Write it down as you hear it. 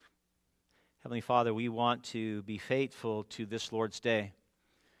Heavenly Father, we want to be faithful to this Lord's Day.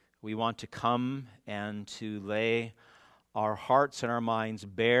 We want to come and to lay our hearts and our minds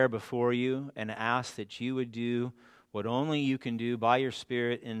bare before you and ask that you would do what only you can do by your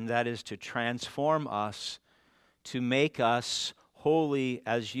Spirit, and that is to transform us, to make us holy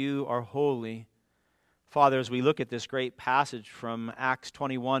as you are holy. Father, as we look at this great passage from Acts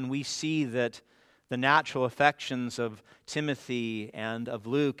 21, we see that the natural affections of Timothy and of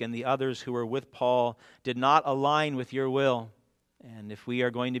Luke and the others who were with Paul did not align with your will. And if we are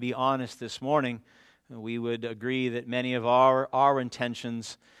going to be honest this morning, we would agree that many of our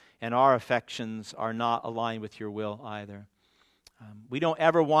intentions and our affections are not aligned with your will either. We don't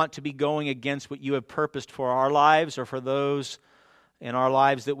ever want to be going against what you have purposed for our lives or for those in our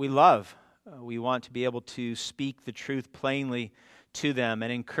lives that we love. We want to be able to speak the truth plainly to them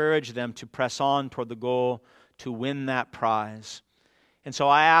and encourage them to press on toward the goal to win that prize. And so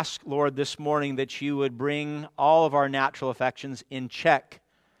I ask, Lord, this morning that you would bring all of our natural affections in check,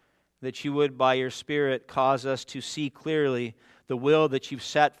 that you would, by your Spirit, cause us to see clearly the will that you've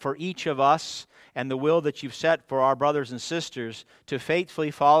set for each of us and the will that you've set for our brothers and sisters to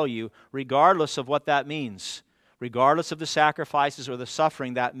faithfully follow you, regardless of what that means, regardless of the sacrifices or the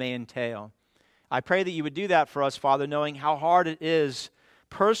suffering that may entail. I pray that you would do that for us, Father, knowing how hard it is,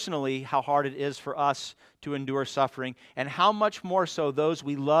 personally, how hard it is for us to endure suffering, and how much more so those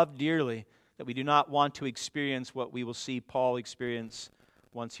we love dearly, that we do not want to experience what we will see Paul experience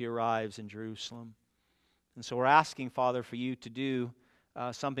once he arrives in Jerusalem. And so we're asking, Father, for you to do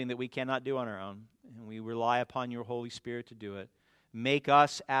something that we cannot do on our own, and we rely upon your Holy Spirit to do it. Make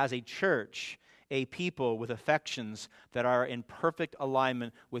us as a church a people with affections that are in perfect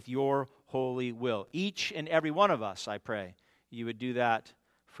alignment with your holy will. Each and every one of us, I pray, you would do that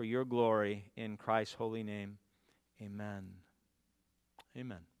for your glory in Christ's holy name. Amen.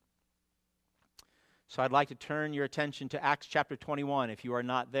 Amen. So I'd like to turn your attention to Acts chapter 21. If you are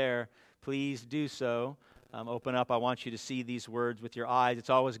not there, please do so. Open up. I want you to see these words with your eyes. It's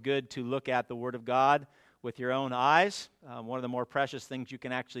always good to look at the Word of God with your own eyes. One of the more precious things you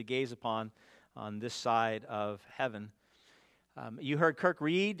can actually gaze upon on this side of heaven. You heard Kirk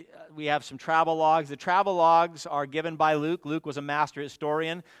read. We have some travel logs. The travel logs are given by Luke. Luke was a master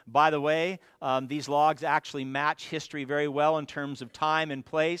historian. By the way, these logs actually match history very well in terms of time and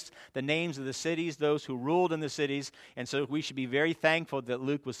place, the names of the cities, those who ruled in the cities, and so we should be very thankful that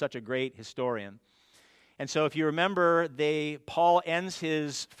Luke was such a great historian. And so if you remember, Paul ends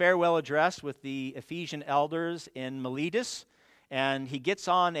his farewell address with the Ephesian elders in Miletus, and he gets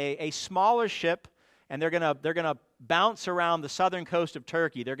on a smaller ship, and they're gonna bounce around the southern coast of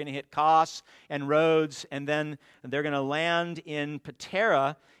Turkey. They're going to hit Kos and Rhodes, and then they're going to land in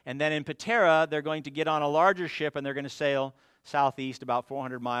Patara, and then in Patara they're going to get on a larger ship, and they're going to sail southeast about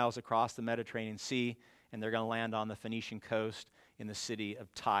 400 miles across the Mediterranean Sea, and they're going to land on the Phoenician coast in the city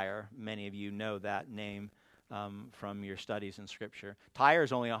of Tyre. Many of you know that name from your studies in Scripture. Tyre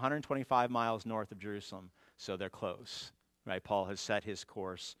is only 125 miles north of Jerusalem, so they're close. Right? Paul has set his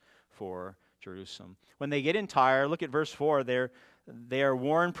course for Jerusalem. When they get in Tyre, look at verse 4, they are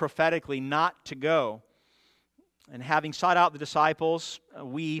warned prophetically not to go. And having sought out the disciples,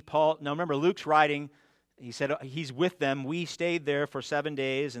 remember Luke's writing, he said he's with them. We stayed there for 7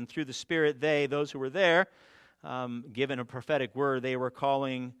 days, and through the Spirit, those who were there, given a prophetic word, they were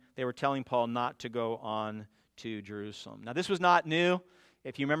telling Paul not to go on to Jerusalem. Now, this was not new.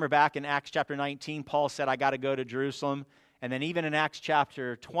 If you remember back in Acts chapter 19, Paul said, I got to go to Jerusalem. And then even in Acts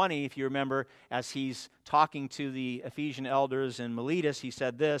chapter 20, if you remember, as he's talking to the Ephesian elders in Miletus, he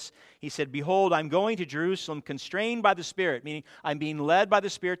said this. He said, Behold, I'm going to Jerusalem constrained by the Spirit, meaning I'm being led by the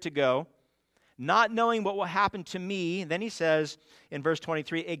Spirit to go, not knowing what will happen to me. Then he says in verse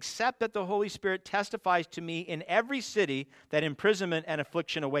 23, except that the Holy Spirit testifies to me in every city that imprisonment and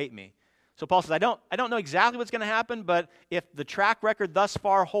affliction await me. So Paul says, I don't know exactly what's going to happen, but if the track record thus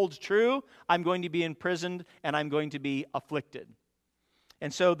far holds true, I'm going to be imprisoned and I'm going to be afflicted.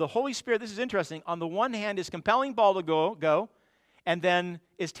 And so the Holy Spirit, this is interesting, on the one hand is compelling Paul to go, and then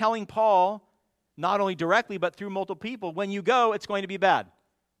is telling Paul, not only directly but through multiple people, when you go, it's going to be bad.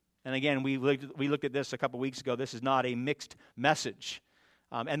 And again, we looked at this a couple weeks ago. This is not a mixed message.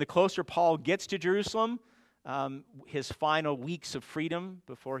 And the closer Paul gets to Jerusalem, his final weeks of freedom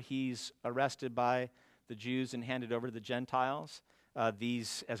before he's arrested by the Jews and handed over to the Gentiles,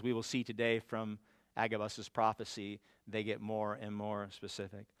 these, as we will see today from Agabus' prophecy, they get more and more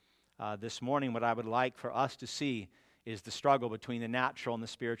specific. This morning, what I would like for us to see is the struggle between the natural and the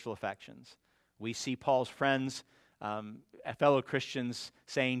spiritual affections. We see Paul's friends, fellow Christians,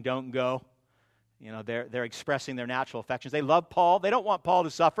 saying, don't go. You know, they're expressing their natural affections. They love Paul. They don't want Paul to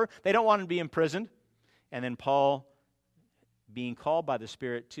suffer. They don't want him to be imprisoned. And then Paul being called by the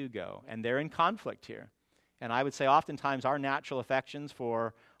Spirit to go. And they're in conflict here. And I would say oftentimes our natural affections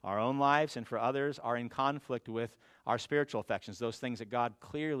for our own lives and for others are in conflict with our spiritual affections, those things that God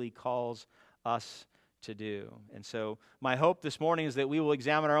clearly calls us to do. And so my hope this morning is that we will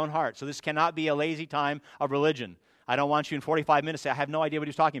examine our own hearts. So this cannot be a lazy time of religion. I don't want you in 45 minutes to say, I have no idea what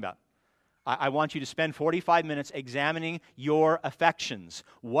he's talking about. I want you to spend 45 minutes examining your affections.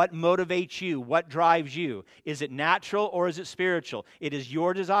 What motivates you? What drives you? Is it natural or is it spiritual? It is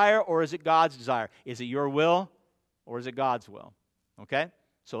your desire or is it God's desire? Is it your will or is it God's will? Okay?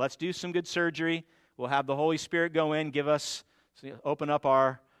 So let's do some good surgery. We'll have the Holy Spirit go in, open up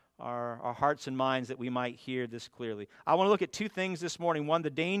our hearts and minds that we might hear this clearly. I want to look at two things this morning. One,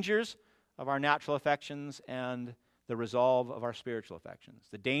 the dangers of our natural affections and the resolve of our spiritual affections.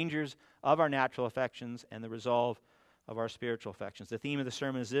 The dangers of our natural affections and the resolve of our spiritual affections. The theme of the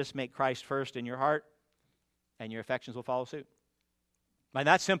sermon is this: make Christ first in your heart, and your affections will follow suit. And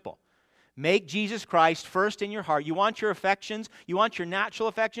that's simple. Make Jesus Christ first in your heart. You want your affections, you want your natural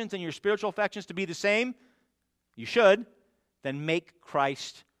affections and your spiritual affections to be the same? You should. Then make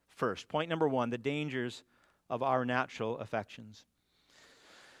Christ first. Point number one, the dangers of our natural affections.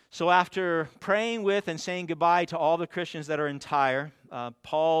 So after praying with and saying goodbye to all the Christians that are in Tyre,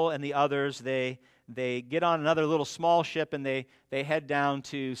 Paul and the others, they get on another little small ship and they head down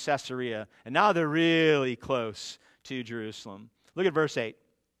to Caesarea. And now they're really close to Jerusalem. Look at verse 8.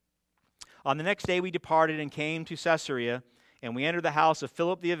 On the next day we departed and came to Caesarea, and we entered the house of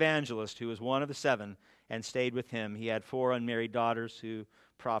Philip the evangelist, who was one of the 7, and stayed with him. He had 4 unmarried daughters who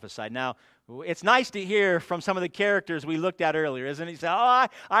prophesied. Now, it's nice to hear from some of the characters we looked at earlier, isn't it? You say, I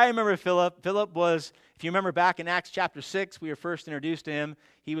remember Philip. Philip was, if you remember back in Acts chapter 6, we were first introduced to him.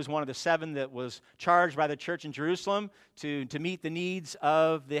 He was one of the 7 that was charged by the church in Jerusalem to meet the needs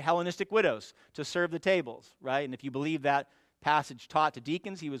of the Hellenistic widows, to serve the tables, right? And if you believe that passage taught to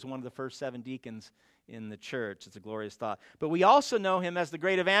deacons, he was one of the first 7 deacons in the church. It's a glorious thought. But we also know him as the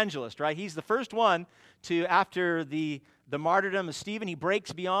great evangelist, right? He's the first one to, after the martyrdom of Stephen, he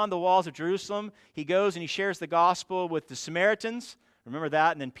breaks beyond the walls of Jerusalem. He goes and he shares the gospel with the Samaritans. Remember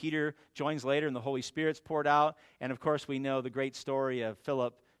that? And then Peter joins later and the Holy Spirit's poured out. And of course, we know the great story of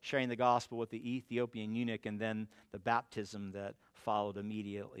Philip sharing the gospel with the Ethiopian eunuch and then the baptism that followed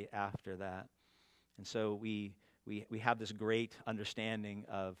immediately after that. And so we have this great understanding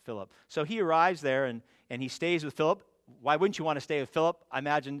of Philip. So he arrives there and he stays with Philip. Why wouldn't you want to stay with Philip? I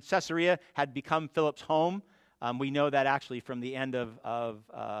imagine Caesarea had become Philip's home. We know that actually from the end of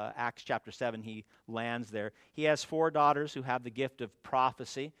Acts chapter 7, he lands there. He has 4 daughters who have the gift of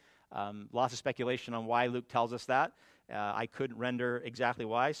prophecy. Lots of speculation on why Luke tells us that. I couldn't render exactly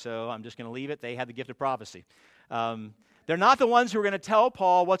why, so I'm just going to leave it. They had the gift of prophecy. They're not the ones who are going to tell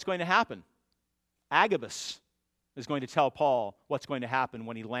Paul what's going to happen. Agabus is going to tell Paul what's going to happen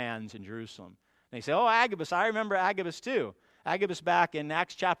when he lands in Jerusalem. And they say, Agabus, I remember Agabus too. Agabus back in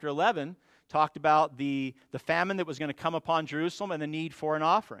Acts chapter 11 talked about the famine that was going to come upon Jerusalem and the need for an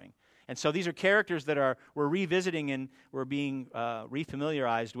offering. And so these are characters that we're revisiting and we're being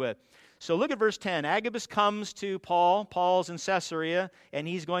refamiliarized with. So look at verse 10. Agabus comes to Paul. Paul's in Caesarea, and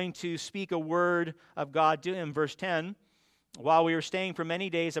he's going to speak a word of God to him. Verse 10. While we were staying for many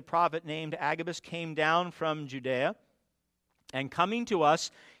days, a prophet named Agabus came down from Judea, and coming to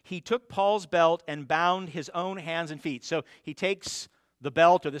us, he took Paul's belt and bound his own hands and feet. So he takes the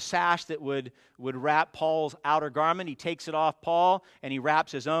belt or the sash that would wrap Paul's outer garment. He takes it off Paul, and he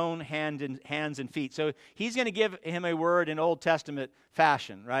wraps his own hands and feet. So he's going to give him a word in Old Testament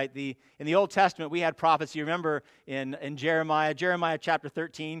fashion, right? In the Old Testament, we had prophets. You remember in Jeremiah chapter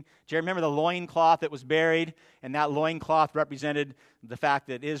 13, do you remember the loincloth that was buried? And that loincloth represented the fact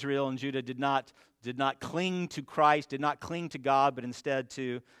that Israel and Judah did not cling to Christ, did not cling to God, but instead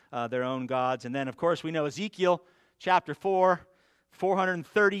to their own gods. And then, of course, we know Ezekiel chapter 4,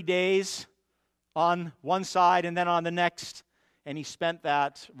 430 days on one side and then on the next. And he spent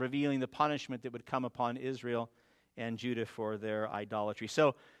that revealing the punishment that would come upon Israel and Judah for their idolatry.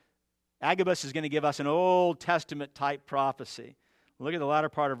 So Agabus is going to give us an Old Testament type prophecy. Look at the latter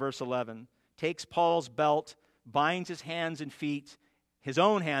part of verse 11. Takes Paul's belt, binds his hands and feet, his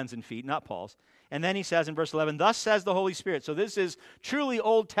own hands and feet, not Paul's. And then he says in verse 11, thus says the Holy Spirit. So this is truly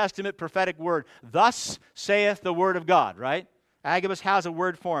Old Testament prophetic word. Thus saith the word of God, right? Agabus has a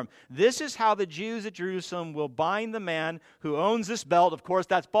word for him. This is how the Jews at Jerusalem will bind the man who owns this belt, of course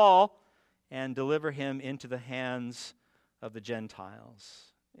that's Paul, and deliver him into the hands of the Gentiles.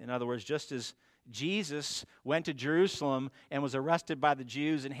 In other words, just as Jesus went to Jerusalem and was arrested by the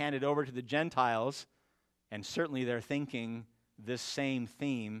Jews and handed over to the Gentiles, and certainly they're thinking this same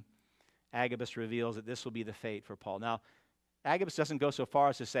theme, Agabus reveals that this will be the fate for Paul. Now, Agabus doesn't go so far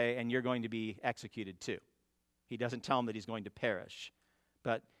as to say, and you're going to be executed too. He doesn't tell him that he's going to perish.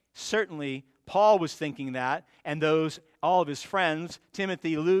 But certainly, Paul was thinking that, and all of his friends,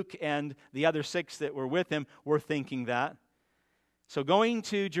 Timothy, Luke, and the other 6 that were with him, were thinking that. So going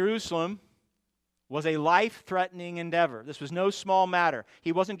to Jerusalem was a life-threatening endeavor. This was no small matter.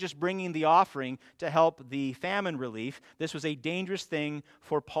 He wasn't just bringing the offering to help the famine relief. This was a dangerous thing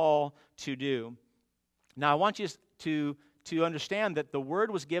for Paul to do. Now, I want you to understand that the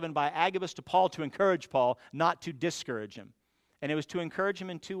word was given by Agabus to Paul to encourage Paul, not to discourage him. And it was to encourage him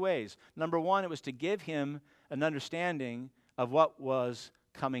in 2 ways. Number one, it was to give him an understanding of what was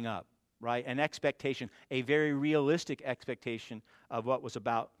coming up, right? An expectation, a very realistic expectation of what was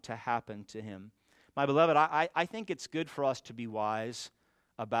about to happen to him. My beloved, I think it's good for us to be wise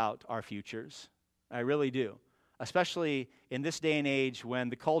about our futures. I really do. Especially in this day and age when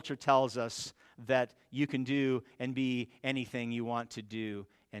the culture tells us that you can do and be anything you want to do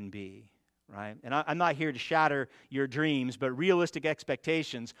and be. Right? And I'm not here to shatter your dreams, but realistic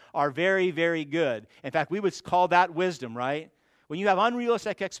expectations are very, very good. In fact, we would call that wisdom, right? When you have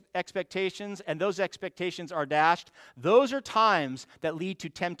unrealistic expectations and those expectations are dashed, those are times that lead to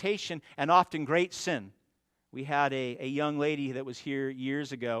temptation and often great sin. We had a young lady that was here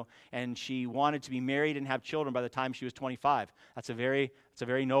years ago, and she wanted to be married and have children by the time she was 25. It's a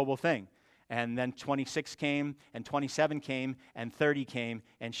very noble thing. And then 26 came, and 27 came, and 30 came,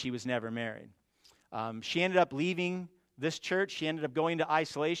 and she was never married. She ended up leaving this church. She ended up going to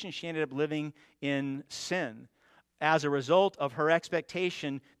isolation. She ended up living in sin as a result of her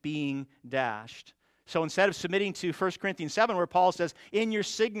expectation being dashed. So instead of submitting to 1 Corinthians 7, where Paul says, in your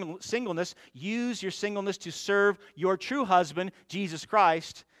singleness, use your singleness to serve your true husband, Jesus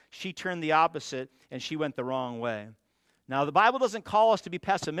Christ, she turned the opposite, and she went the wrong way. Now, the Bible doesn't call us to be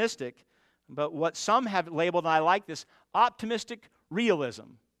pessimistic, but what some have labeled, and I like this, optimistic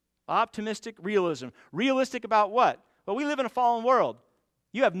realism. Optimistic realism. Realistic about what? Well, we live in a fallen world.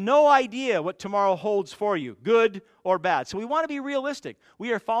 You have no idea what tomorrow holds for you, good or bad. So we want to be realistic.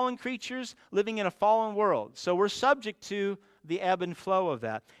 We are fallen creatures living in a fallen world. So we're subject to the ebb and flow of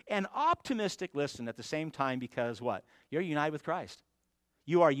that. And optimistic, listen, at the same time, because what? You're united with Christ.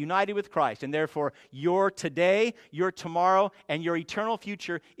 You are united with Christ, and therefore your today, your tomorrow, and your eternal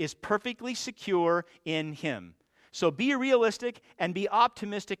future is perfectly secure in Him. So be realistic and be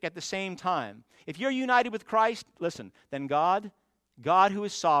optimistic at the same time. If you're united with Christ, listen, then God who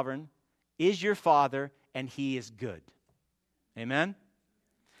is sovereign, is your Father, and He is good. Amen?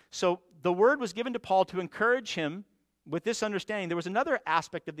 So the word was given to Paul to encourage him with this understanding. There was another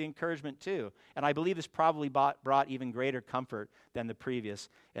aspect of the encouragement too, and I believe this probably brought even greater comfort than the previous,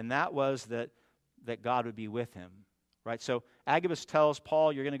 and that was that God would be with him. Right? So Agabus tells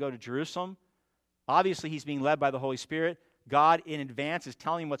Paul, you're going to go to Jerusalem. Obviously, he's being led by the Holy Spirit. God in advance is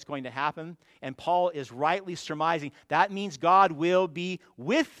telling him what's going to happen, and Paul is rightly surmising, that means God will be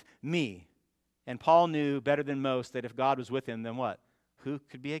with me. And Paul knew better than most that if God was with him, then what? Who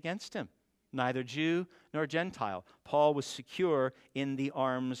could be against him? Neither Jew nor Gentile. Paul was secure in the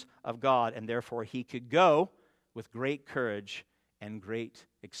arms of God, and therefore he could go with great courage and great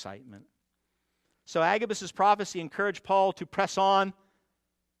excitement. So Agabus' prophecy encouraged Paul to press on,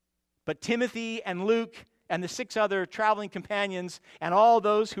 but Timothy and Luke and the 6 other traveling companions and all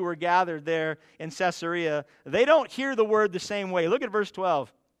those who were gathered there in Caesarea, they don't hear the word the same way. Look at verse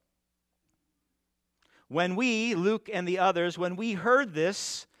 12. When we, Luke and the others, when we heard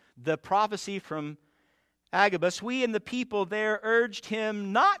this, the prophecy from Agabus, we and the people there urged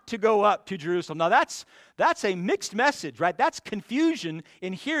him not to go up to Jerusalem. Now that's a mixed message, right? That's confusion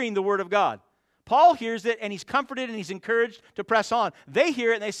in hearing the word of God. Paul hears it and he's comforted and he's encouraged to press on. They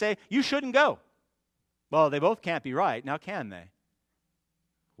hear it and they say, you shouldn't go. Well, they both can't be right. Now can they?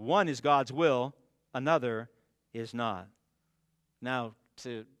 One is God's will, another is not. Now,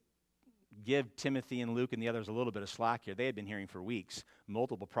 to give Timothy and Luke and the others a little bit of slack here, they had been hearing for weeks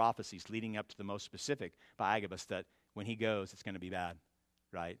multiple prophecies leading up to the most specific by Agabus that when he goes, it's going to be bad,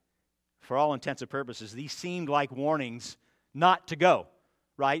 right? For all intents and purposes, these seemed like warnings not to go,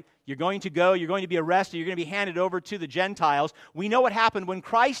 right? You're going to go, you're going to be arrested, you're going to be handed over to the Gentiles. We know what happened when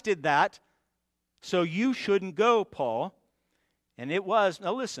Christ did that. So you shouldn't go, Paul. And it was,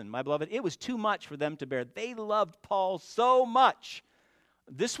 now listen, my beloved, it was too much for them to bear. They loved Paul so much.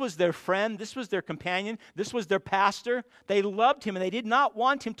 This was their friend. This was their companion. This was their pastor. They loved him, and they did not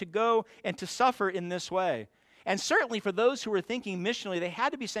want him to go and to suffer in this way. And certainly for those who were thinking missionally, they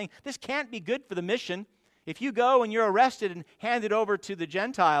had to be saying, this can't be good for the mission. If you go and you're arrested and handed over to the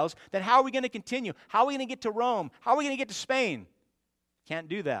Gentiles, then how are we going to continue? How are we going to get to Rome? How are we going to get to Spain? Can't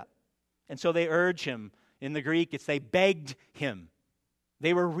do that. And so they urge him. In the Greek, it's they begged him.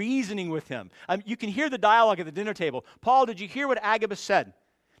 They were reasoning with him. You can hear the dialogue at the dinner table. Paul, did you hear what Agabus said?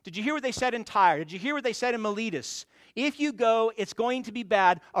 Did you hear what they said in Tyre? Did you hear what they said in Miletus? If you go, it's going to be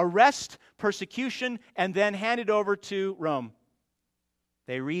bad. Arrest, persecution, and then hand it over to Rome.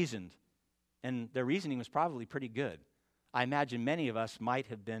 They reasoned, and their reasoning was probably pretty good. I imagine many of us might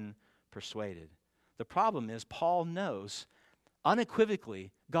have been persuaded. The problem is Paul knows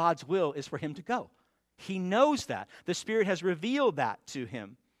unequivocally God's will is for him to go. He knows that. The Spirit has revealed that to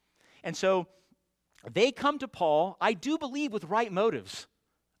him. And so they come to Paul, I do believe, with right motives.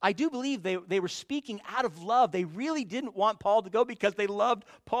 I do believe they were speaking out of love. They really didn't want Paul to go because they loved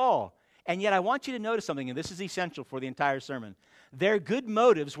Paul. And yet I want you to notice something, and this is essential for the entire sermon. Their good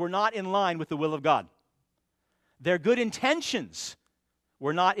motives were not in line with the will of God. Their good intentions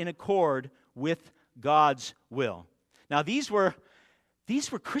were not in accord with God's will. Now these were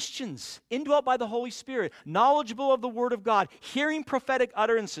Christians, indwelt by the Holy Spirit, knowledgeable of the Word of God, hearing prophetic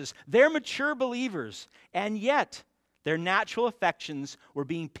utterances. They're mature believers, and yet their natural affections were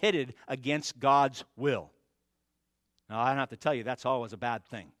being pitted against God's will. Now, I don't have to tell you, that's always a bad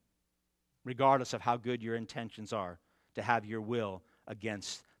thing, regardless of how good your intentions are, to have your will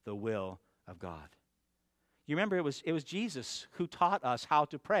against the will of God. You remember it was Jesus who taught us how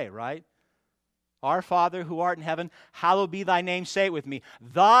to pray, right? Our Father who art in heaven, hallowed be thy name. Say it with me.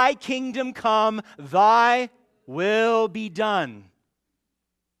 Thy kingdom come, thy will be done.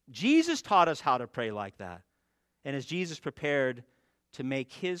 Jesus taught us how to pray like that. And as Jesus prepared to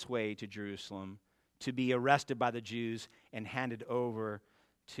make his way to Jerusalem, to be arrested by the Jews and handed over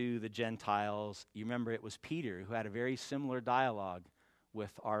to the Gentiles, you remember it was Peter who had a very similar dialogue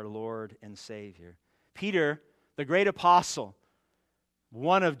with our Lord and Savior. Peter, the great apostle,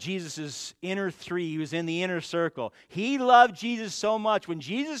 one of Jesus' inner three, he was in the inner circle. He loved Jesus so much. When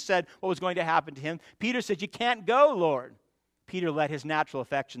Jesus said what was going to happen to him, Peter said, you can't go, Lord. Peter let his natural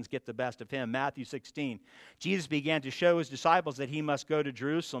affections get the best of him. Matthew 16. Jesus began to show his disciples that he must go to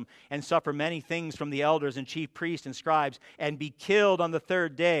Jerusalem and suffer many things from the elders and chief priests and scribes and be killed on the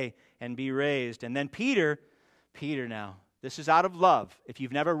third day and be raised. And then Peter now, this is out of love. If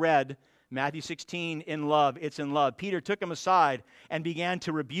you've never read Matthew 16 in love, it's in love. Peter took him aside and began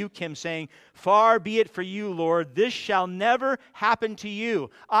to rebuke him, saying, far be it for you, Lord, this shall never happen to you.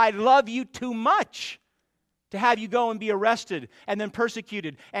 I love you too much to have you go and be arrested and then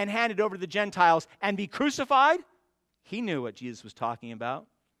persecuted and handed over to the Gentiles and be crucified? He knew what Jesus was talking about.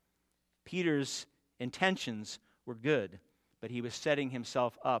 Peter's intentions were good, but he was setting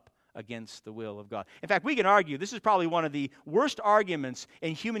himself up against the will of God. In fact, we can argue this is probably one of the worst arguments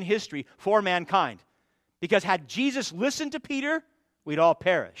in human history for mankind. Because had Jesus listened to Peter, we'd all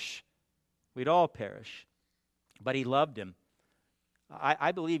perish. We'd all perish. But he loved him.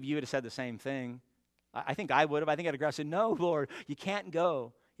 I believe you would have said the same thing. I think I would have. I think I'd have said, no, Lord, you can't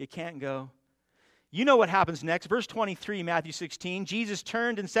go. You can't go. You know what happens next. Verse 23, Matthew 16. Jesus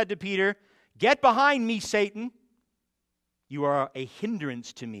turned and said to Peter, get behind me, Satan. You are a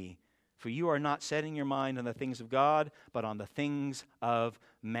hindrance to me, for you are not setting your mind on the things of God, but on the things of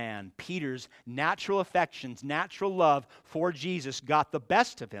man. Peter's natural affections, natural love for Jesus got the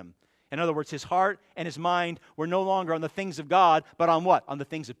best of him. In other words, his heart and his mind were no longer on the things of God, but on what? On the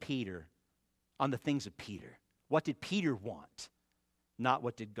things of Peter. On the things of Peter. What did Peter want? Not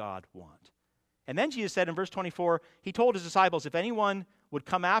what did God want. And then Jesus said in verse 24, he told his disciples, if anyone would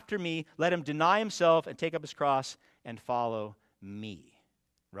come after me, let him deny himself and take up his cross and follow me.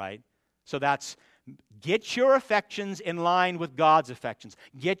 Right? So that's get your affections in line with God's affections.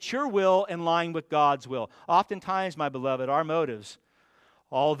 Get your will in line with God's will. Oftentimes, my beloved, our motives,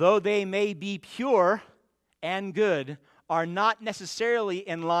 although they may be pure and good, are not necessarily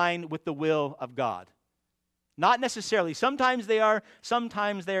in line with the will of God. Not necessarily. Sometimes they are,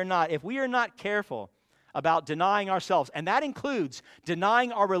 sometimes they are not. If we are not careful about denying ourselves, and that includes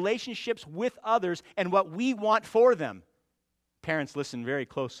denying our relationships with others and what we want for them. Parents, listen very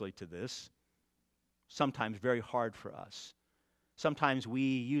closely to this. Sometimes very hard for us. Sometimes we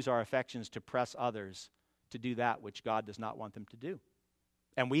use our affections to press others to do that which God does not want them to do.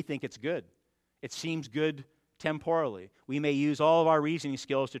 And we think it's good. It seems good temporally. We may use all of our reasoning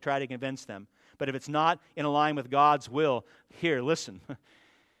skills to try to convince them. But if it's not in line with God's will, here, listen.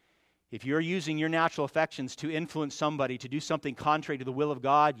 If you're using your natural affections to influence somebody to do something contrary to the will of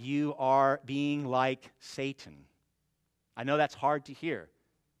God, you are being like Satan. I know that's hard to hear,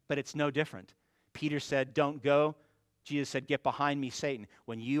 but it's no different. Peter said, don't go. Jesus said, get behind me, Satan.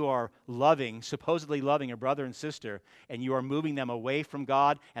 When you are loving, supposedly loving a brother and sister, and you are moving them away from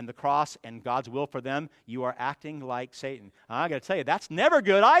God and the cross and God's will for them, you are acting like Satan. I got to tell you, that's never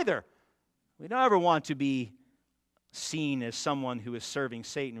good either. We don't ever want to be seen as someone who is serving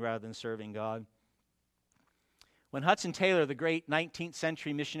Satan rather than serving God. When Hudson Taylor, the great 19th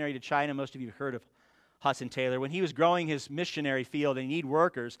century missionary to China, most of you have heard of Hudson Taylor, when he was growing his missionary field and he needed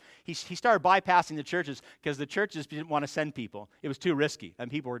workers, he started bypassing the churches because the churches didn't want to send people. It was too risky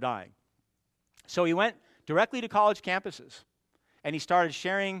and people were dying. So he went directly to college campuses and he started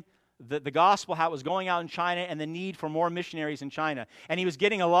sharing the gospel, how it was going out in China and the need for more missionaries in China. And he was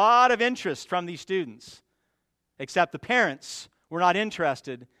getting a lot of interest from these students, except the parents were not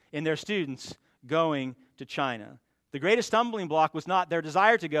interested in their students going to China. The greatest stumbling block was not their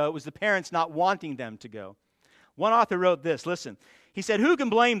desire to go, it was the parents not wanting them to go. One author wrote this, listen, he said, who can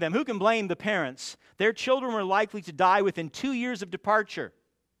blame them? Who can blame the parents? Their children were likely to die within 2 years of departure.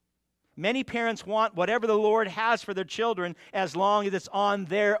 Many parents want whatever the Lord has for their children as long as it's on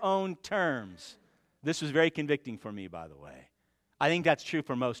their own terms. This was very convicting for me, by the way. I think that's true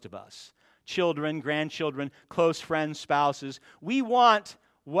for most of us. Children, grandchildren, close friends, spouses. We want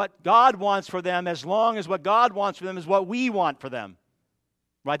what God wants for them as long as what God wants for them is what we want for them.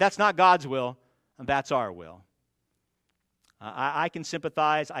 Right? That's not God's will, and that's our will. I can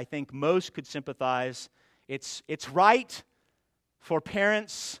sympathize. I think most could sympathize. It's right for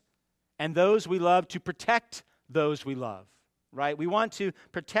parents and those we love to protect those we love. Right? We want to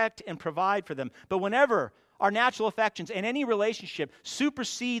protect and provide for them. But whenever our natural affections in any relationship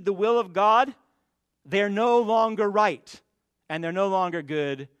supersede the will of God, they're no longer right. And they're no longer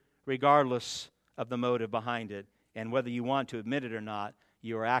good regardless of the motive behind it. And whether you want to admit it or not,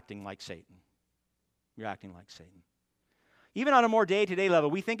 you are acting like Satan. You're acting like Satan. Even on a more day-to-day level,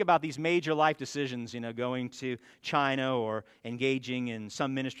 we think about these major life decisions, going to China or engaging in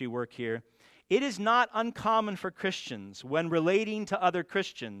some ministry work here. It is not uncommon for Christians, when relating to other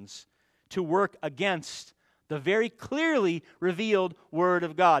Christians, to work against the very clearly revealed Word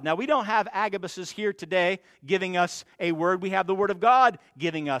of God. Now, we don't have Agabuses here today giving us a word. We have the Word of God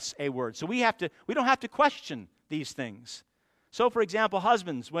giving us a word. So we don't have to question these things. So, for example,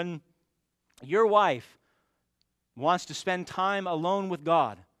 husbands, when your wife wants to spend time alone with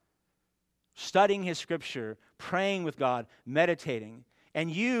God, studying His Scripture, praying with God, meditating,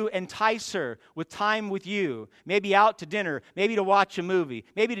 and you entice her with time with you, maybe out to dinner, maybe to watch a movie,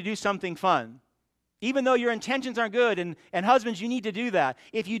 maybe to do something fun, even though your intentions aren't good, and husbands, you need to do that.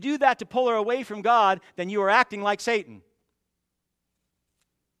 If you do that to pull her away from God, then you are acting like Satan.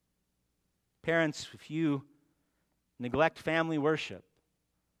 Parents, if you neglect family worship,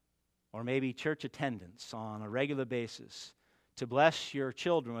 or maybe church attendance on a regular basis, to bless your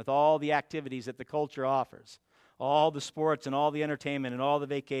children with all the activities that the culture offers, all the sports and all the entertainment and all the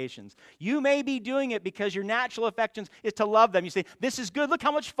vacations. You may be doing it because your natural affections is to love them. You say, this is good. Look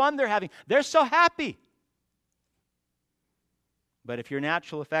how much fun they're having. They're so happy. But if your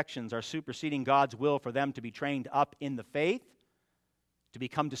natural affections are superseding God's will for them to be trained up in the faith, to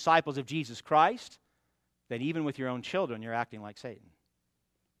become disciples of Jesus Christ, then even with your own children, you're acting like Satan.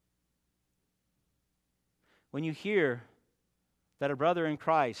 When you hear that a brother in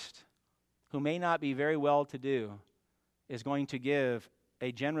Christ who may not be very well-to-do is going to give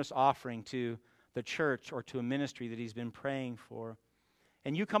a generous offering to the church or to a ministry that he's been praying for,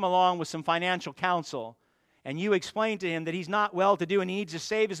 and you come along with some financial counsel, and you explain to him that he's not well-to-do and he needs to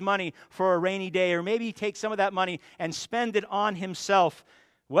save his money for a rainy day, or maybe he takes some of that money and spend it on himself,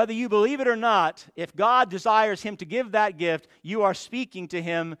 whether you believe it or not, if God desires him to give that gift, you are speaking to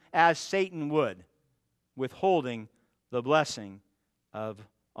him as Satan would, withholding the blessing of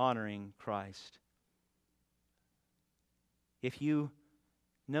honoring Christ. If you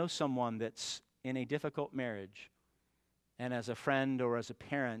know someone that's in a difficult marriage, and as a friend or as a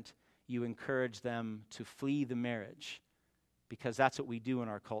parent, you encourage them to flee the marriage, because that's what we do in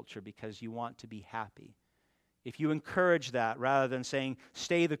our culture, because you want to be happy. If you encourage that rather than saying,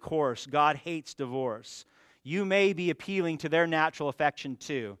 stay the course, God hates divorce, you may be appealing to their natural affection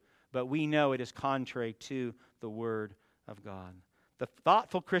too, but we know it is contrary to the Word of God. The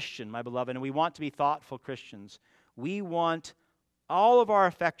thoughtful Christian, my beloved, and we want to be thoughtful Christians, we want all of our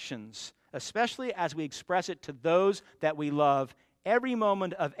affections, especially as we express it to those that we love, every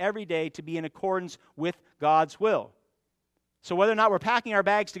moment of every day to be in accordance with God's will. So whether or not we're packing our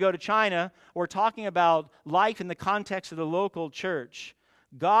bags to go to China or talking about life in the context of the local church,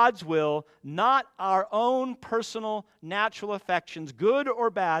 God's will, not our own personal natural affections, good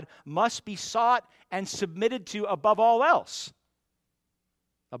or bad, must be sought and submitted to above all else.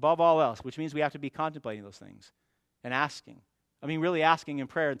 above all else, which means we have to be contemplating those things and asking. I mean, really asking in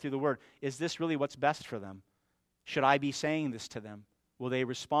prayer and through the Word, is this really what's best for them? Should I be saying this to them? Will they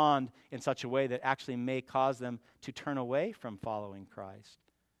respond in such a way that actually may cause them to turn away from following Christ?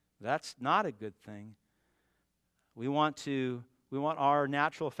 That's not a good thing. We want our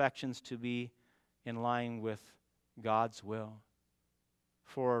natural affections to be in line with God's will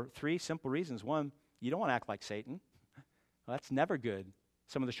for three simple reasons. One, you don't want to act like Satan. Well, that's never good.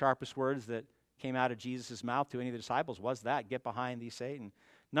 Some of the sharpest words that came out of Jesus' mouth to any of the disciples was that, get behind thee, Satan.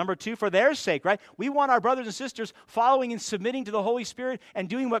 Number two, for their sake, right? We want our brothers and sisters following and submitting to the Holy Spirit and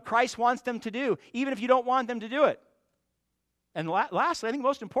doing what Christ wants them to do, even if you don't want them to do it. And lastly, I think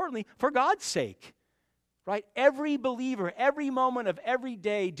most importantly, for God's sake, right? Every believer, every moment of every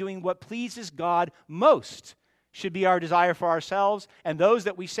day doing what pleases God most should be our desire for ourselves and those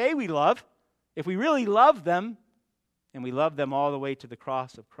that we say we love, if we really love them, and we love them all the way to the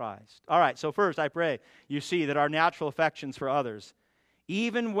cross of Christ. All right, so first, I pray you see that our natural affections for others,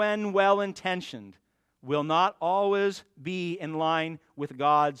 even when well-intentioned, will not always be in line with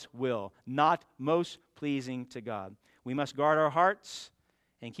God's will, not most pleasing to God. We must guard our hearts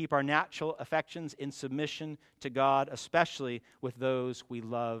and keep our natural affections in submission to God, especially with those we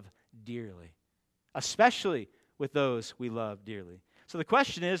love dearly. Especially with those we love dearly. So the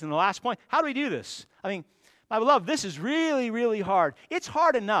question is, and the last point, how do we do this? I mean, my beloved, this is really, really hard. It's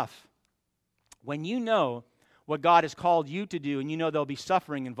hard enough when you know what God has called you to do and you know there'll be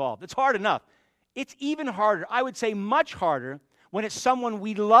suffering involved. It's hard enough. It's even harder, I would say much harder, when it's someone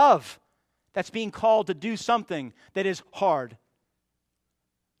we love that's being called to do something that is hard.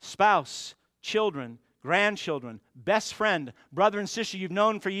 Spouse, children, grandchildren, best friend, brother and sister you've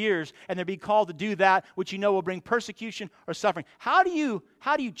known for years, and they're being called to do that which you know will bring persecution or suffering. How do you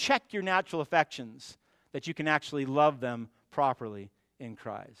check your natural affections that you can actually love them properly in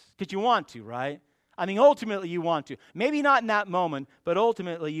Christ? Because you want to, right? I mean, ultimately you want to. Maybe not in that moment, but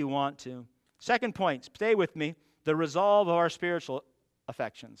ultimately you want to. Second point, stay with me, the resolve of our spiritual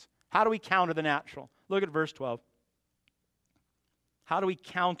affections. How do we counter the natural? Look at verse 12. How do we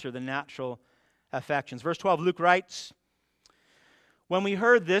counter the natural affections? Verse 12, Luke writes, when we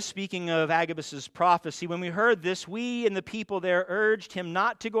heard this, speaking of Agabus' prophecy, when we heard this, we and the people there urged him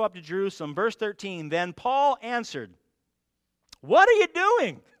not to go up to Jerusalem. Verse 13, then Paul answered, what are you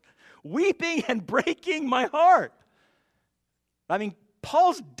doing? Weeping and breaking my heart. I mean,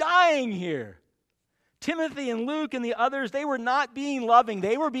 Paul's dying here. Timothy and Luke and the others, they were not being loving.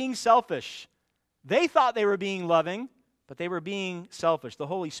 They were being selfish. They thought they were being loving, but they were being selfish. The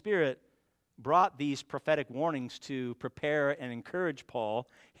Holy Spirit brought these prophetic warnings to prepare and encourage Paul,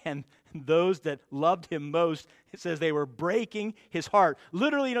 and those that loved him most, it says they were breaking his heart.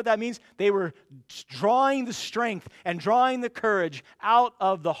 Literally, you know what that means? They were drawing the strength and drawing the courage out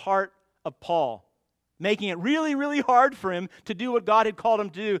of the heart of Paul, making it really, really hard for him to do what God had called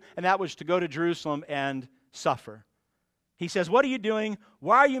him to do, and that was to go to Jerusalem and suffer. He says, what are you doing?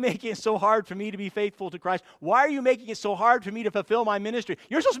 Why are you making it so hard for me to be faithful to Christ? Why are you making it so hard for me to fulfill my ministry?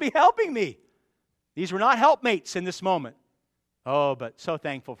 You're supposed to be helping me. These were not helpmates in this moment. Oh, but so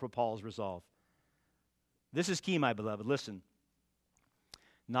thankful for Paul's resolve. This is key, my beloved. Listen.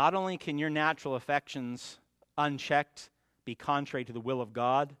 Not only can your natural affections, unchecked, be contrary to the will of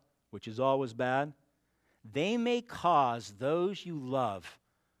God, which is always bad, they may cause those you love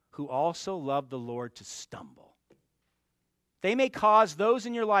who also love the Lord to stumble. They may cause those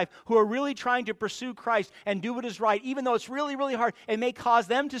in your life who are really trying to pursue Christ and do what is right, even though it's really, really hard, it may cause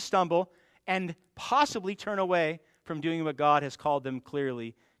them to stumble and possibly turn away from doing what God has called them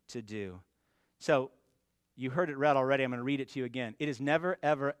clearly to do. So, you heard it read already. I'm going to read it to you again. It is never,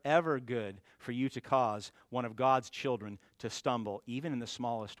 ever, ever good for you to cause one of God's children to stumble, even in the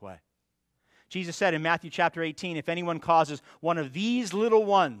smallest way. Jesus said in Matthew chapter 18, if anyone causes one of these little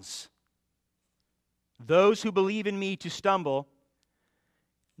ones, those who believe in me, to stumble,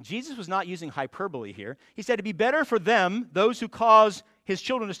 Jesus was not using hyperbole here. He said it'd be better for them, those who cause his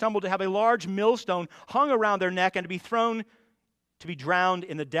children to stumble, to have a large millstone hung around their neck and to be thrown, to be drowned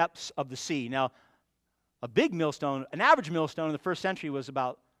in the depths of the sea. Now, a big millstone, an average millstone in the first century was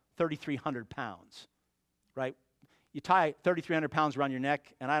about 3,300 pounds, right? You tie 3,300 pounds around your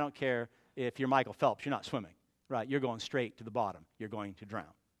neck, and I don't care if you're Michael Phelps, you're not swimming, right? You're going straight to the bottom. You're going to drown,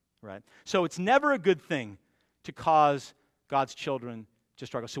 right? So it's never a good thing to cause God's children to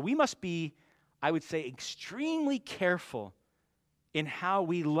struggle. So we must be, I would say, extremely careful in how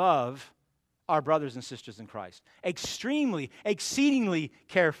we love our brothers and sisters in Christ. Extremely, exceedingly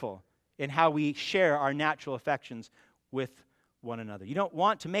careful in how we share our natural affections with one another. You don't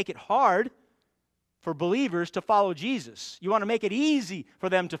want to make it hard for believers to follow Jesus. You want to make it easy for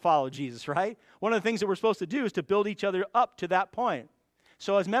them to follow Jesus, right? One of the things that we're supposed to do is to build each other up to that point.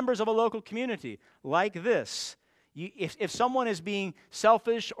 So as members of a local community like this, if someone is being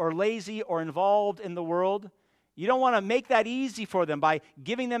selfish or lazy or involved in the world, you don't want to make that easy for them by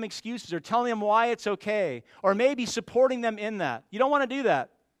giving them excuses or telling them why it's okay, or maybe supporting them in that. You don't want to do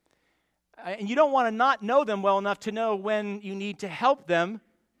that. And you don't want to not know them well enough to know when you need to help them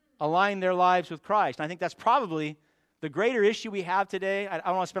align their lives with Christ. And I think that's probably the greater issue we have today. I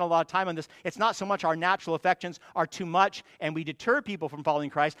don't want to spend a lot of time on this. It's not so much our natural affections are too much and we deter people from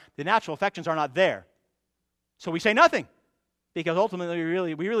following Christ. The natural affections are not there. So we say nothing because ultimately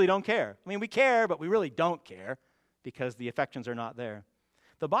we really don't care. I mean, we care, but we really don't care because the affections are not there.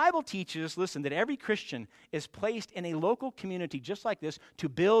 The Bible teaches, listen, that every Christian is placed in a local community just like this to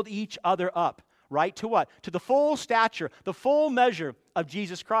build each other up. Right? To what? To the full stature, the full measure of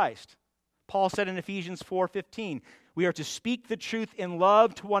Jesus Christ. Paul said in Ephesians 4:15, we are to speak the truth in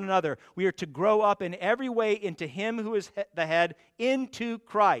love to one another. We are to grow up in every way into Him who is the head, into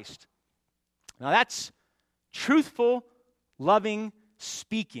Christ. Now that's truthful, loving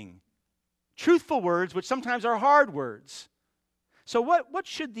speaking. Truthful words, which sometimes are hard words. So what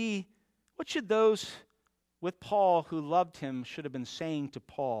should those with Paul who loved him should have been saying to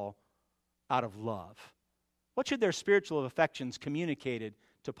Paul out of love? What should their spiritual affections communicated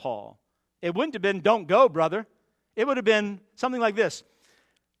to Paul? It wouldn't have been, don't go, brother. It would have been something like this.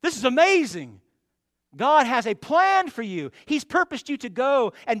 This is amazing. God has a plan for you. He's purposed you to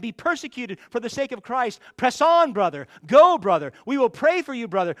go and be persecuted for the sake of Christ. Press on, brother. Go, brother. We will pray for you,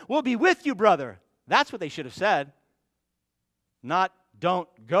 brother. We'll be with you, brother. That's what they should have said. Not, don't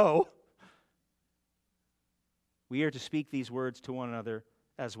go. We are to speak these words to one another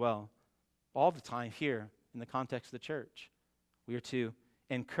as well. All the time here in the context of the church. We are to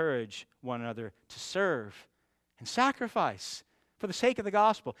encourage one another to serve and sacrifice for the sake of the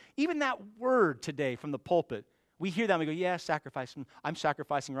gospel. Even that word today from the pulpit, we hear that and we go, yeah, sacrifice. I'm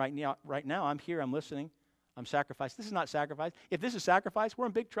sacrificing right now. I'm here, I'm listening. I'm sacrificing. This is not sacrifice. If this is sacrifice, we're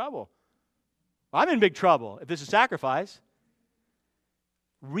in big trouble. I'm in big trouble if this is sacrifice.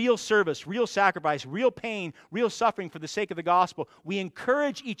 Real service, real sacrifice, real pain, real suffering for the sake of the gospel. We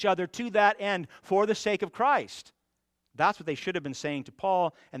encourage each other to that end for the sake of Christ. That's what they should have been saying to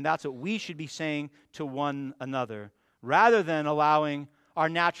Paul, and that's what we should be saying to one another, rather than allowing our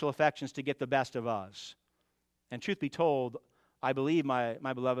natural affections to get the best of us. And truth be told, I believe, my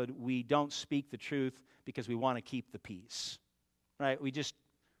beloved, we don't speak the truth because we want to keep the peace. Right? We just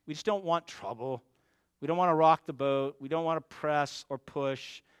don't want trouble. We don't want to rock the boat. We don't want to press or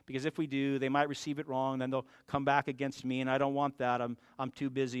push, because if we do, they might receive it wrong. Then they'll come back against me, and I don't want that. I'm too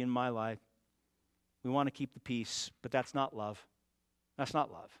busy in my life. We want to keep the peace, but that's not love. That's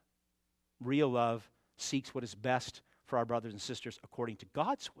not love. Real love seeks what is best for our brothers and sisters according to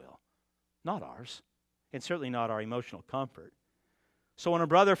God's will, not ours, and certainly not our emotional comfort. So when a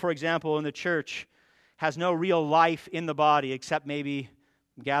brother, for example, in the church has no real life in the body except maybe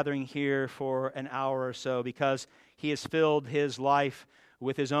gathering here for an hour or so because he has filled his life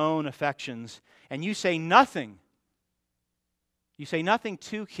with his own affections, and you say nothing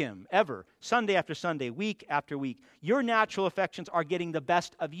to him ever, Sunday after Sunday, week after week, your natural affections are getting the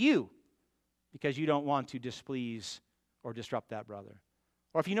best of you because you don't want to displease or disrupt that brother.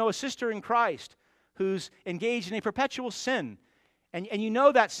 Or if you know a sister in Christ who's engaged in a perpetual sin, and you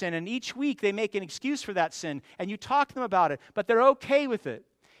know that sin, and each week they make an excuse for that sin, and you talk to them about it, but they're okay with it.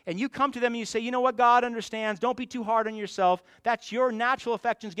 And you come to them and you say, you know what, God understands. Don't be too hard on yourself. That's your natural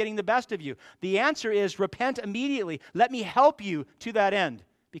affections getting the best of you. The answer is repent immediately. Let me help you to that end,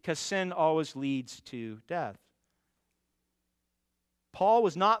 because sin always leads to death. Paul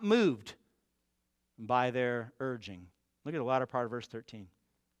was not moved by their urging. Look at the latter part of verse 13.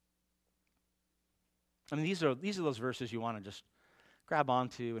 I mean, these are those verses you want to just grab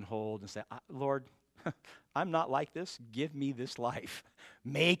onto and hold and say, Lord, I'm not like this. Give me this life.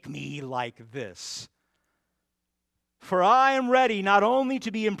 Make me like this. For I am ready not only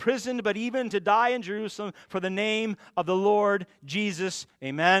to be imprisoned, but even to die in Jerusalem for the name of the Lord Jesus.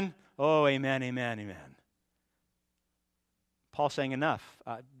 Amen. Oh, amen, amen, amen. Paul saying enough.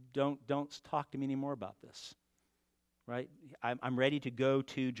 Don't talk to me anymore about this. Right? I'm ready to go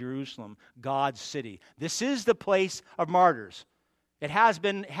to Jerusalem, God's city. This is the place of martyrs. It had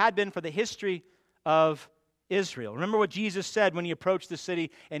been for the history of Israel. Remember what Jesus said when he approached the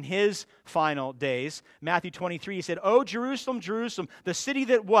city in his final days. Matthew 23, he said, "Oh, Jerusalem, Jerusalem, the city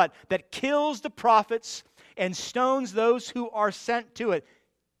that what? That kills the prophets and stones those who are sent to it,"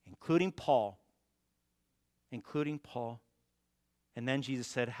 including Paul. Including Paul. And then Jesus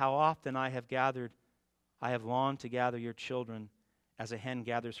said, "How often I have gathered I have longed to gather your children as a hen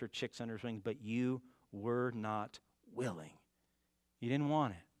gathers her chicks under her wings, but you were not willing. You didn't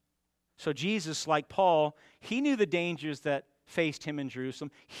want it. So Jesus, like Paul, he knew the dangers that faced him in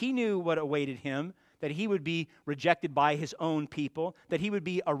Jerusalem. He knew what awaited him, that he would be rejected by his own people, that he would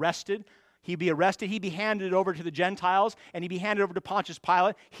be arrested. He'd be handed over to the Gentiles, and he'd be handed over to Pontius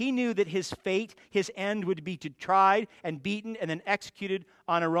Pilate. He knew that his fate, his end would be tried and beaten and then executed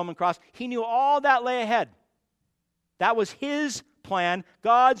on a Roman cross. He knew all that lay ahead. That was his plan,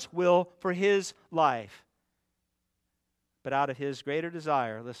 God's will for his life. But out of his greater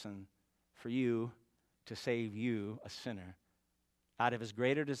desire, listen, for you to save you, a sinner, out of his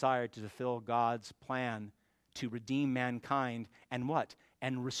greater desire to fulfill God's plan to redeem mankind and what?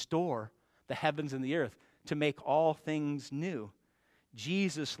 And restore the heavens and the earth, to make all things new.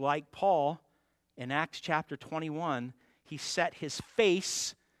 Jesus, like Paul, in Acts chapter 21, he set his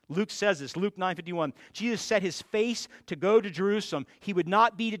face, Luke says this, Luke 9:51, Jesus set his face to go to Jerusalem. He would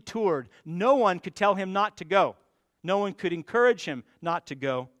not be detoured. No one could tell him not to go. No one could encourage him not to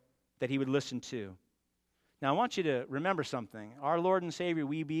go, that he would listen to. Now, I want you to remember something. Our Lord and Savior,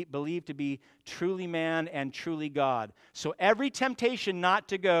 we believe to be truly man and truly God. So every temptation not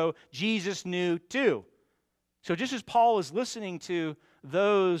to go, Jesus knew too. So just as Paul is listening to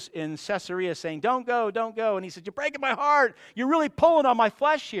those in Caesarea saying, don't go, and he said, you're breaking my heart. You're really pulling on my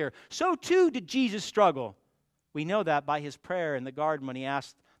flesh here. So too did Jesus struggle. We know that by his prayer in the garden when he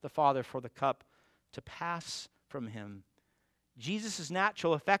asked the Father for the cup to pass from him. Jesus'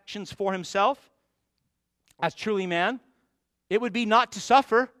 natural affections for himself, as truly man, it would be not to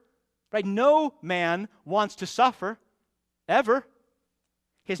suffer, right? No man wants to suffer, ever.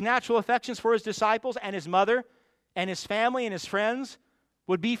 His natural affections for his disciples and his mother and his family and his friends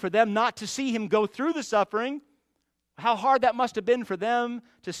would be for them not to see him go through the suffering. How hard that must have been for them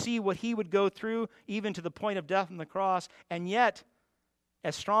to see what he would go through, even to the point of death on the cross. And yet,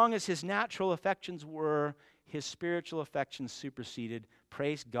 as strong as his natural affections were, his spiritual affections superseded.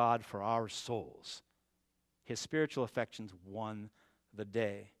 Praise God for our souls. His spiritual affections won the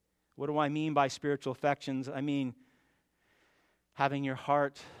day. What do I mean by spiritual affections? I mean having your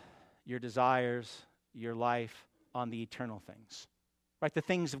heart, your desires, your life on the eternal things, right? The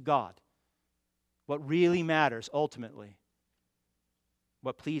things of God. What really matters ultimately.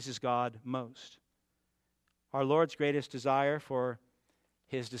 What pleases God most. Our Lord's greatest desire for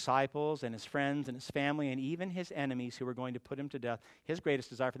his disciples and his friends and his family and even his enemies who were going to put him to death, his greatest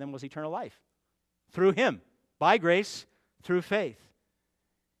desire for them was eternal life. Through him. By grace, through faith.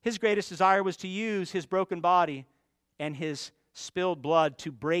 His greatest desire was to use his broken body and his spilled blood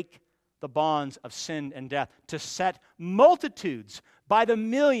to break the bonds of sin and death, to set multitudes by the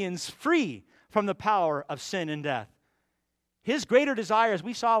millions free from the power of sin and death. His greater desire, as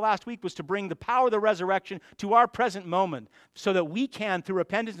we saw last week, was to bring the power of the resurrection to our present moment so that we can, through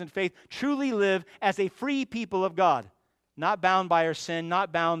repentance and faith, truly live as a free people of God, not bound by our sin,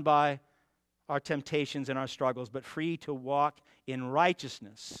 not bound by our temptations and our struggles, but free to walk in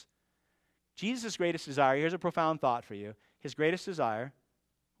righteousness. Jesus' greatest desire, here's a profound thought for you. His greatest desire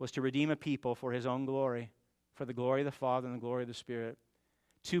was to redeem a people for his own glory, for the glory of the Father and the glory of the Spirit,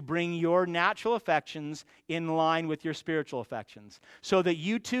 to bring your natural affections in line with your spiritual affections, so that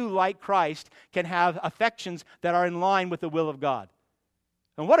you too, like Christ, can have affections that are in line with the will of God.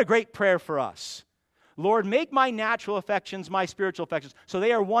 And what a great prayer for us. Lord, make my natural affections my spiritual affections, so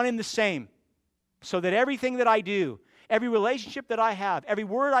they are one and the same. So that everything that I do, every relationship that I have, every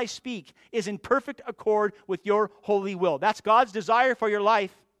word I speak is in perfect accord with your holy will. That's God's desire for your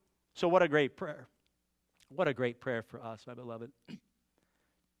life. So what a great prayer. What a great prayer for us, my beloved.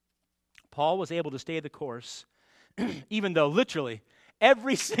 Paul was able to stay the course, even though literally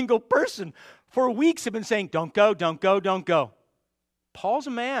every single person for weeks have been saying, don't go, don't go, don't go. Paul's a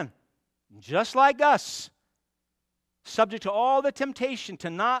man, just like us, subject to all the temptation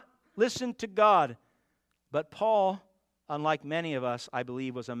to not listen to God. But Paul, unlike many of us, I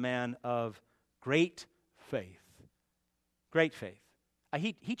believe, was a man of great faith. Great faith.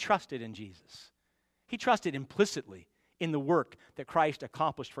 He trusted in Jesus. He trusted implicitly in the work that Christ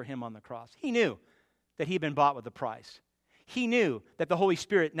accomplished for him on the cross. He knew that he had been bought with a price. He knew that the Holy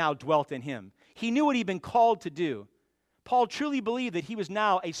Spirit now dwelt in him. He knew what he'd been called to do. Paul truly believed that he was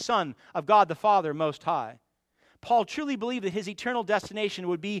now a son of God the Father Most High. Paul truly believed that his eternal destination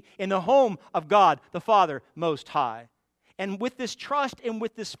would be in the home of God, the Father Most High. And with this trust and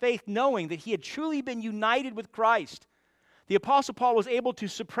with this faith, knowing that he had truly been united with Christ, the Apostle Paul was able to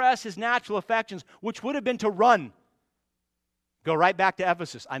suppress his natural affections, which would have been to run. Go right back to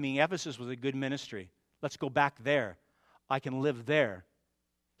Ephesus. Ephesus was a good ministry. Let's go back there. I can live there.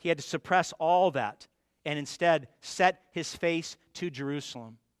 He had to suppress all that and instead set his face to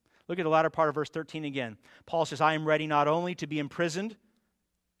Jerusalem. Look at the latter part of verse 13 again. Paul says, I am ready not only to be imprisoned,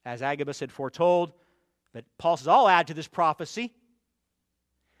 as Agabus had foretold, but Paul says, I'll add to this prophecy,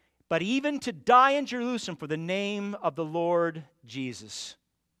 but even to die in Jerusalem for the name of the Lord Jesus.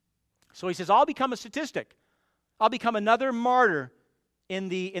 So he says, I'll become a statistic. I'll become another martyr in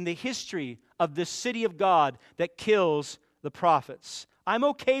the history of this city of God that kills the prophets. I'm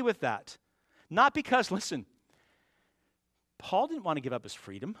okay with that. Not because, listen, Paul didn't want to give up his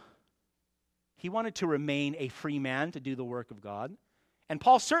freedom. He wanted to remain a free man to do the work of God. And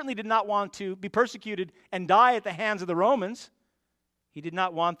Paul certainly did not want to be persecuted and die at the hands of the Romans. He did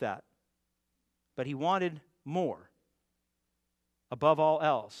not want that. But he wanted more, above all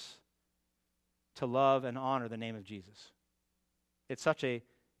else, to love and honor the name of Jesus. It's such a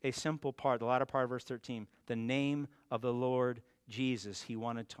simple part, the latter part of verse 13. The name of the Lord Jesus he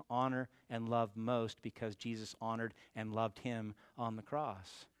wanted to honor and love most because Jesus honored and loved him on the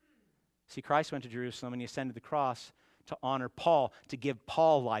cross. See, Christ went to Jerusalem and he ascended the cross to honor Paul, to give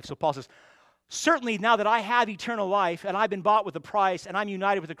Paul life. So Paul says, certainly now that I have eternal life and I've been bought with a price and I'm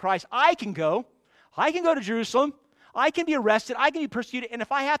united with the Christ, I can go to Jerusalem. I can be arrested. I can be persecuted. And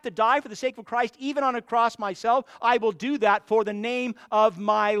if I have to die for the sake of Christ, even on a cross myself, I will do that for the name of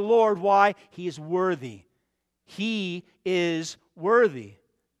my Lord. Why? He is worthy. He is worthy.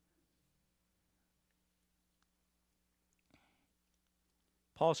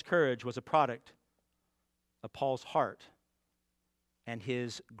 Paul's courage was a product of Paul's heart and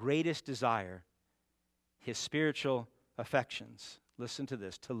his greatest desire, his spiritual affections. Listen to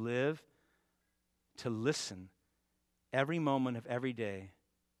this: to live, to listen every moment of every day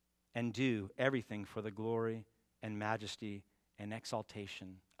and do everything for the glory and majesty and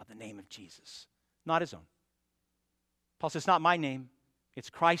exaltation of the name of Jesus, not his own. Paul says, it's not my name, it's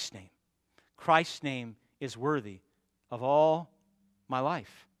Christ's name. Christ's name is worthy of all my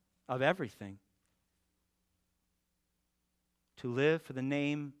life, of everything. To live for the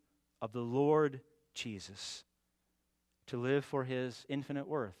name of the Lord Jesus. To live for his infinite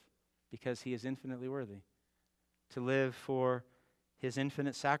worth, because he is infinitely worthy. To live for his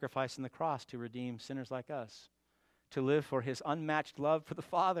infinite sacrifice on the cross to redeem sinners like us. To live for his unmatched love for the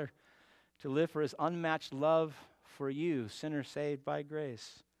Father. To live for his unmatched love for you, sinners saved by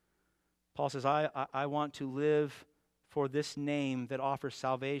grace. Paul says, I want to live for this name that offers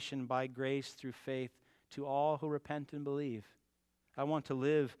salvation by grace through faith to all who repent and believe. I want to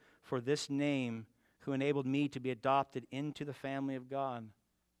live for this name who enabled me to be adopted into the family of God.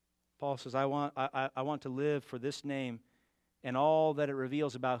 Paul says, I want to live for this name and all that it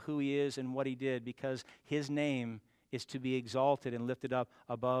reveals about who he is and what he did, because his name is to be exalted and lifted up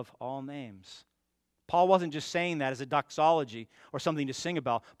above all names. Paul wasn't just saying that as a doxology or something to sing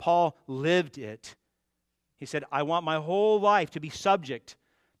about. Paul lived it. He said, I want my whole life to be subject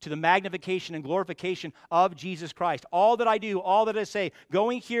to the magnification and glorification of Jesus Christ. All that I do, all that I say,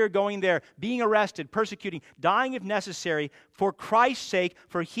 going here, going there, being arrested, persecuting, dying if necessary, for Christ's sake,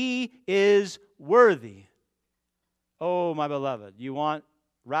 for he is worthy. Oh, my beloved, you want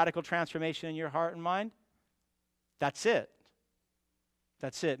radical transformation in your heart and mind? That's it.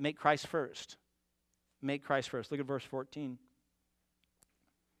 That's it. Make Christ first. Make Christ first. Look at verse 14.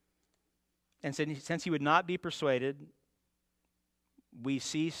 And since he would not be persuaded, we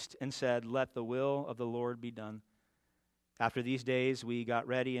ceased and said, let the will of the Lord be done. After these days, we got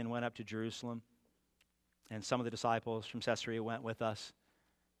ready and went up to Jerusalem. And some of the disciples from Caesarea went with us,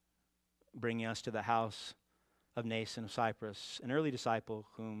 bringing us to the house of Mnason of Cyprus, an early disciple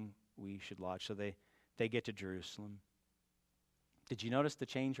whom we should lodge. So they get to Jerusalem. Did you notice the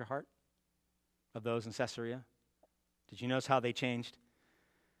change of heart of those in Caesarea? Did you notice how they changed?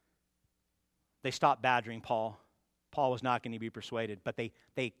 They stopped badgering Paul. Paul was not going to be persuaded, but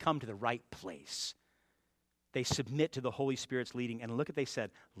they come to the right place. They submit to the Holy Spirit's leading, and look what they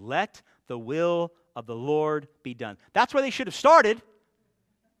said. Let the will of the Lord be done. That's where they should have started,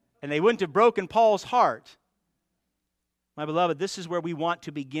 and they wouldn't have broken Paul's heart. My beloved, this is where we want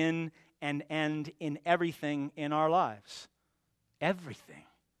to begin and end in everything in our lives. Everything.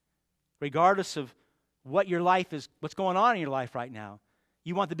 Regardless of what your life is, what's going on in your life right now.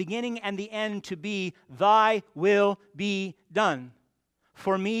 You want the beginning and the end to be, thy will be done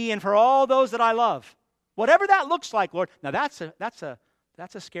for me and for all those that I love. Whatever that looks like, Lord. Now that's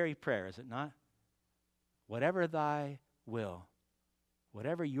a scary prayer, is it not? Whatever thy will,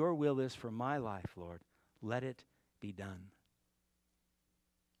 whatever your will is for my life, Lord, let it be done.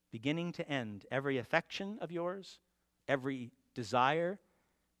 Beginning to end, every affection of yours, every desire,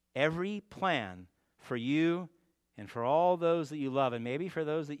 every plan for you and for all those that you love, and maybe for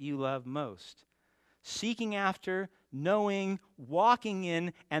those that you love most. seeking after, knowing, walking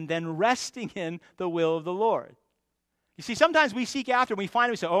in, and then resting in the will of the Lord. You see, sometimes we seek after and we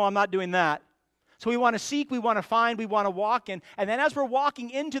find, we say, oh, I'm not doing that. So we want to seek, we want to find, we want to walk in. And then as we're walking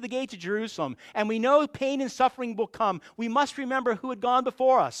into the gates of Jerusalem, and we know pain and suffering will come, we must remember who had gone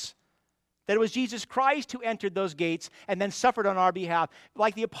before us. That it was Jesus Christ who entered those gates and then suffered on our behalf.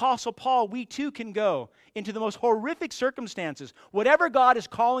 Like the Apostle Paul, we too can go into the most horrific circumstances. Whatever God is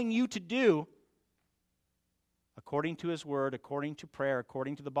calling you to do, according to His Word, according to prayer,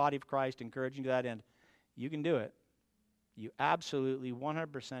 according to the body of Christ, encouraging to that end, you can do it. You absolutely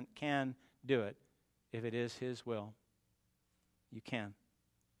 100% can do it if it is His will. You can.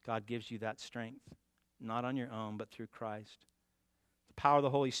 God gives you that strength, not on your own, but through Christ. The power of the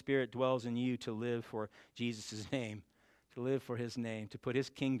Holy Spirit dwells in you to live for Jesus' name, to live for His name, to put His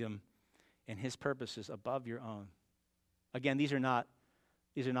kingdom and His purposes above your own. Again, these are not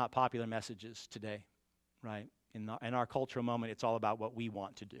popular messages today, right? In our cultural moment, it's all about what we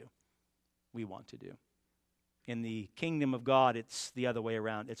want to do. We want to do. In the kingdom of God, it's the other way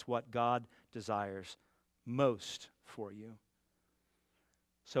around. It's what God desires most for you.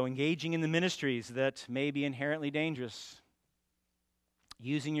 So engaging in the ministries that may be inherently dangerous,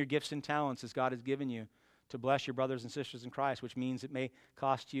 using your gifts and talents as God has given you to bless your brothers and sisters in Christ, which means it may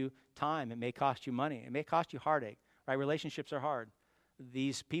cost you time, it may cost you money, it may cost you heartache, right? Relationships are hard.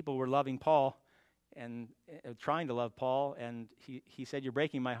 These people were loving Paul and trying to love Paul, and he said, you're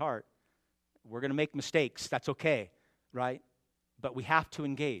breaking my heart. We're going to make mistakes. That's okay, right? But we have to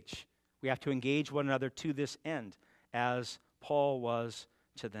engage. We have to engage one another to this end, as Paul was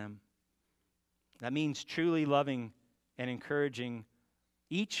to them. That means truly loving and encouraging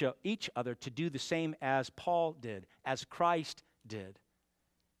each other to do the same as Paul did, as Christ did.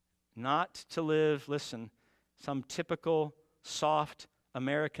 Not to live, listen, some typical soft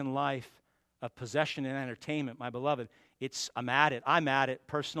American life of possession and entertainment, my beloved. I'm at it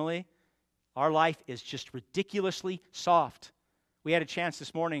personally. Our life is just ridiculously soft. We had a chance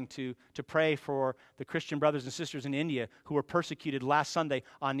this morning to pray for the Christian brothers and sisters in India who were persecuted last Sunday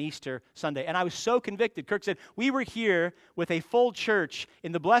on Easter Sunday. And I was so convicted. Kirk said, we were here with a full church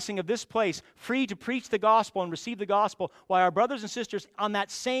in the blessing of this place, free to preach the gospel and receive the gospel, while our brothers and sisters on that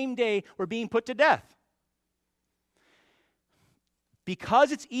same day were being put to death.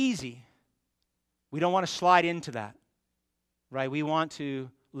 Because it's easy, we don't want to slide into that, right? We want to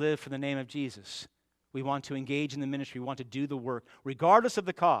live for the name of Jesus. We want to engage in the ministry. We want to do the work, regardless of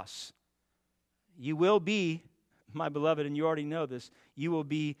the costs. You will be, my beloved, and you already know this, you will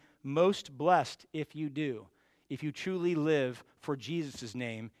be most blessed if you do, if you truly live for Jesus'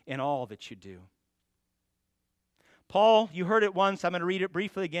 name in all that you do. Paul, you heard it once. I'm going to read it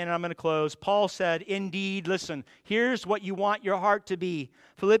briefly again, and I'm going to close. Paul said, indeed, listen, here's what you want your heart to be.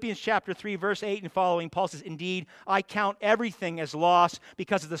 Philippians chapter 3, verse 8 and following, Paul says, indeed, I count everything as loss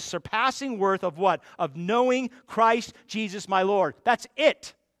because of the surpassing worth of what? Of knowing Christ Jesus my Lord. That's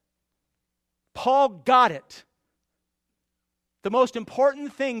it. Paul got it. The most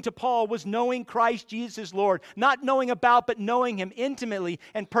important thing to Paul was knowing Christ Jesus as Lord. Not knowing about, but knowing Him intimately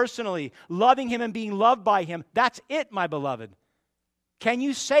and personally. Loving Him and being loved by Him. That's it, my beloved. Can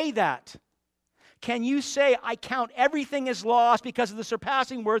you say that? Can you say, I count everything as lost because of the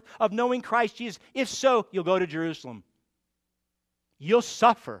surpassing worth of knowing Christ Jesus? If so, you'll go to Jerusalem. You'll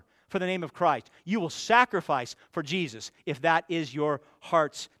suffer for the name of Christ. You will sacrifice for Jesus if that is your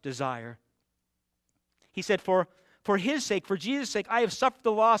heart's desire. He said, For His sake, for Jesus' sake, I have suffered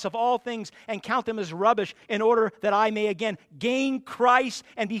the loss of all things and count them as rubbish in order that I may again gain Christ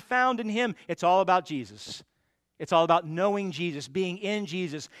and be found in Him. It's all about Jesus. It's all about knowing Jesus, being in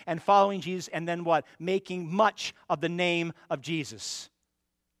Jesus and following Jesus, and then what? Making much of the name of Jesus.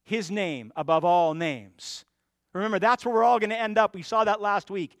 His name above all names. Remember, that's where we're all going to end up. We saw that last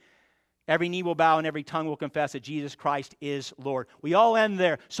week. Every knee will bow and every tongue will confess that Jesus Christ is Lord. We all end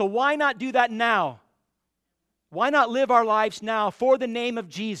there. So why not do that now? Why not live our lives now for the name of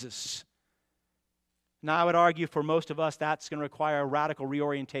Jesus? Now, I would argue for most of us that's going to require a radical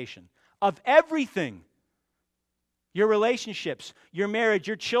reorientation of everything. Your relationships, your marriage,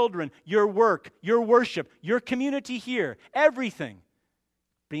 your children, your work, your worship, your community here, everything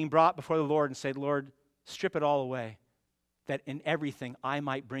being brought before the Lord and say, Lord, strip it all away, that in everything I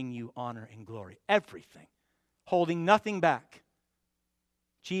might bring you honor and glory. Everything. Holding nothing back.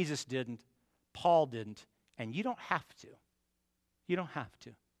 Jesus didn't. Paul didn't. And you don't have to. You don't have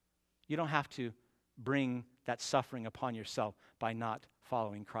to. You don't have to bring that suffering upon yourself by not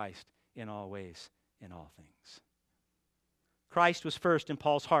following Christ in all ways, in all things. Christ was first in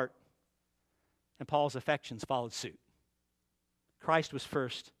Paul's heart, and Paul's affections followed suit. Christ was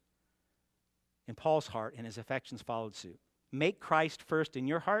first in Paul's heart, and his affections followed suit. Make Christ first in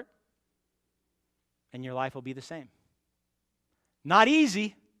your heart, and your life will be the same. Not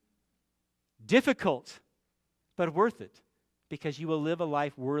easy, difficult, but worth it, because you will live a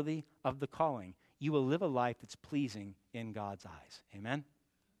life worthy of the calling. You will live a life that's pleasing in God's eyes. Amen?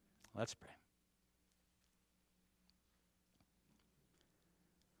 Let's pray.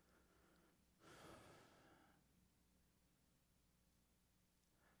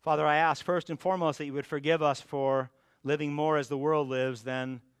 Father, I ask first and foremost that you would forgive us for living more as the world lives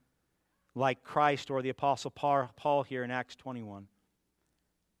than like Christ or the Apostle Paul here in Acts 21.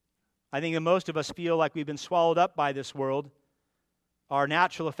 I think that most of us feel like we've been swallowed up by this world. Our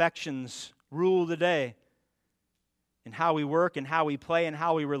natural affections rule the day in how we work and how we play and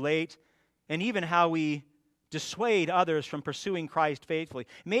how we relate, and even how we dissuade others from pursuing Christ faithfully.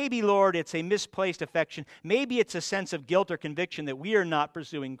 Maybe, Lord, it's a misplaced affection. Maybe it's a sense of guilt or conviction that we are not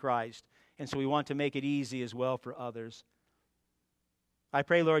pursuing Christ, and so we want to make it easy as well for others. I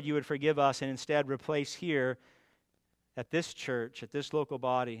pray, Lord, you would forgive us and instead replace here at this church, at this local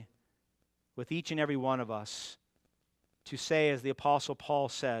body, with each and every one of us to say, as the Apostle Paul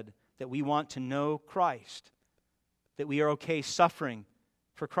said, that we want to know Christ, that we are okay suffering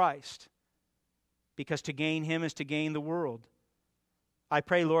for Christ, because to gain Him is to gain the world. I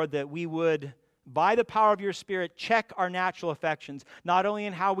pray, Lord, that we would, by the power of your Spirit, check our natural affections, not only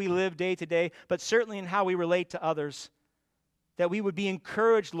in how we live day to day, but certainly in how we relate to others. That we would be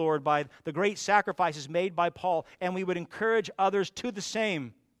encouraged, Lord, by the great sacrifices made by Paul, and we would encourage others to the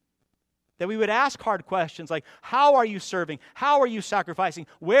same. That we would ask hard questions like, how are you serving? How are you sacrificing?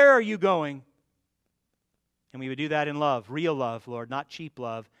 Where are you going? And we would do that in love, real love, Lord, not cheap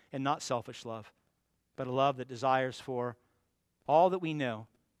love and not selfish love, but a love that desires for all that we know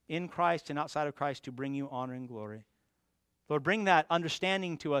in Christ and outside of Christ to bring you honor and glory. Lord, bring that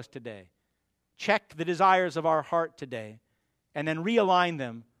understanding to us today. Check the desires of our heart today, and then realign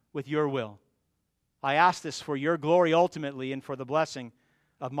them with your will. I ask this for your glory ultimately and for the blessing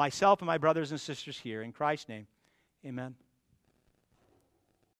of myself and my brothers and sisters here. In Christ's name, amen.